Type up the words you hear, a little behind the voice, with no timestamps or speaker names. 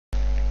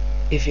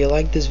If you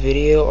like this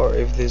video, or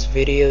if this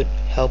video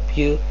helped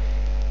you,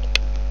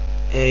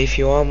 and if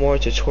you want more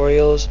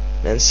tutorials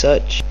and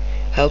such,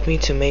 help me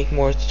to make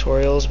more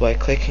tutorials by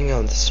clicking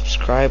on the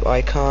subscribe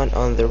icon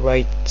on the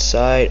right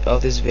side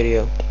of this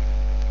video.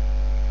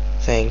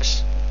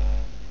 Thanks.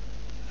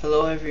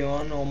 Hello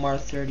everyone,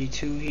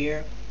 Omar32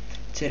 here.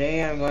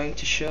 Today I'm going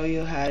to show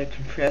you how to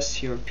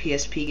compress your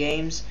PSP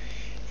games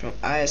from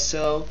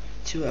ISO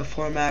to a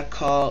format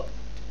called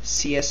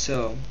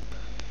CSO.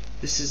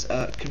 This is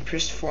a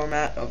compressed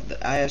format of the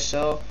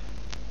ISO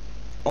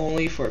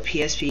only for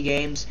PSP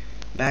games,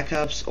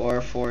 backups, or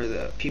for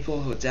the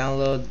people who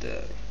download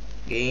the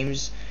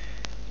games,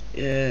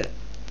 the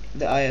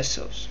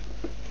ISOs.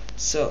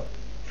 So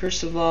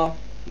first of all,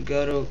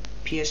 go to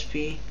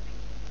PSP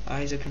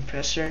ISO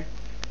compressor,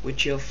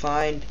 which you'll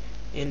find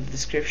in the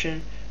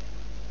description.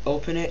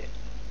 Open it.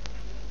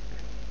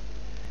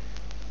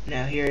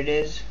 Now here it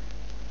is.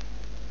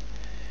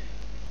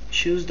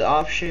 Choose the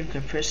option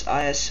compress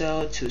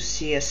ISO to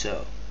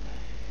CSO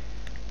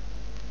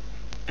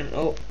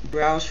and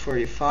browse for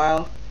your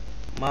file.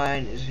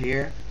 Mine is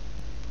here.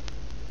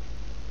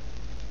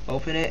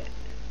 Open it.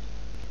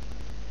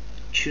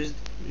 Choose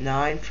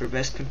 9 for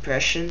best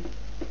compression,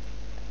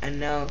 and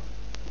now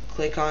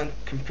click on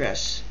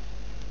compress.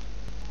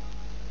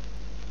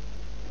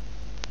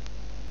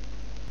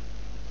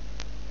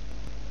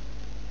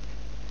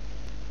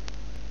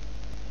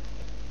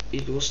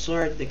 It will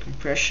start the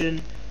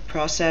compression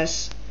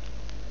process.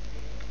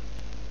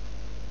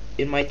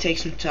 It might take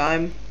some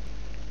time,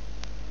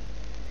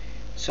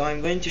 so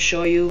I'm going to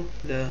show you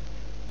the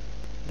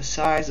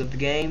size of the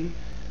game.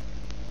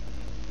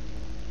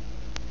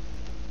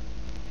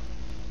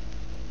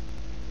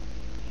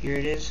 Here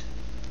it is,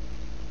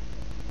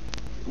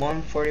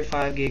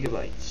 145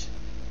 gigabytes.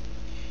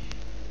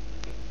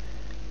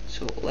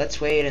 So let's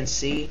wait and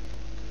see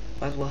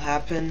what will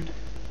happen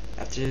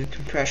after the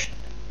compression.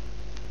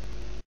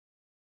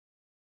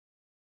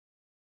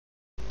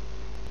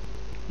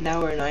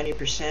 Now we're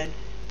 90%,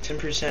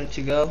 10%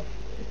 to go.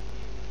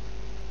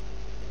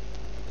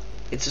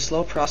 It's a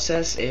slow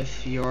process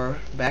if your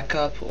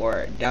backup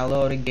or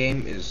downloaded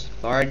game is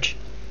large,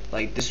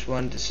 like this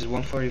one. This is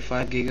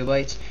 145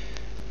 gigabytes.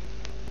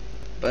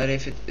 But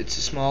if it's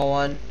a small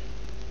one,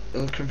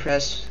 it'll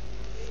compress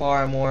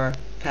far more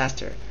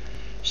faster.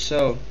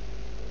 So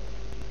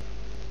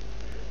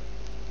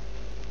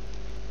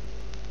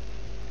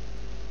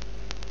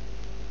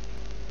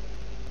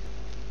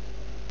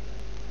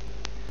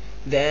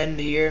then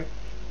here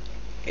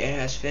it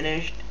has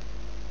finished.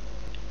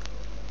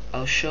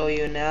 I'll show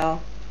you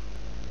now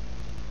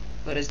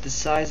what is the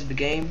size of the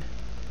game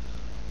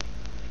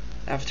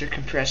after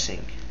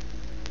compressing.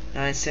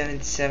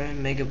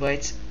 977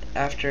 megabytes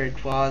after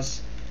it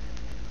was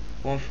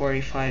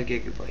 145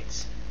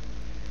 gigabytes.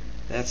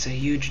 That's a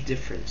huge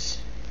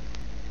difference.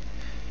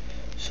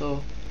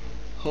 So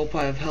hope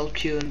I have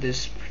helped you in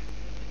this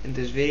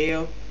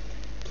video.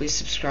 Please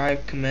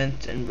subscribe,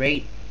 comment, and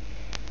rate.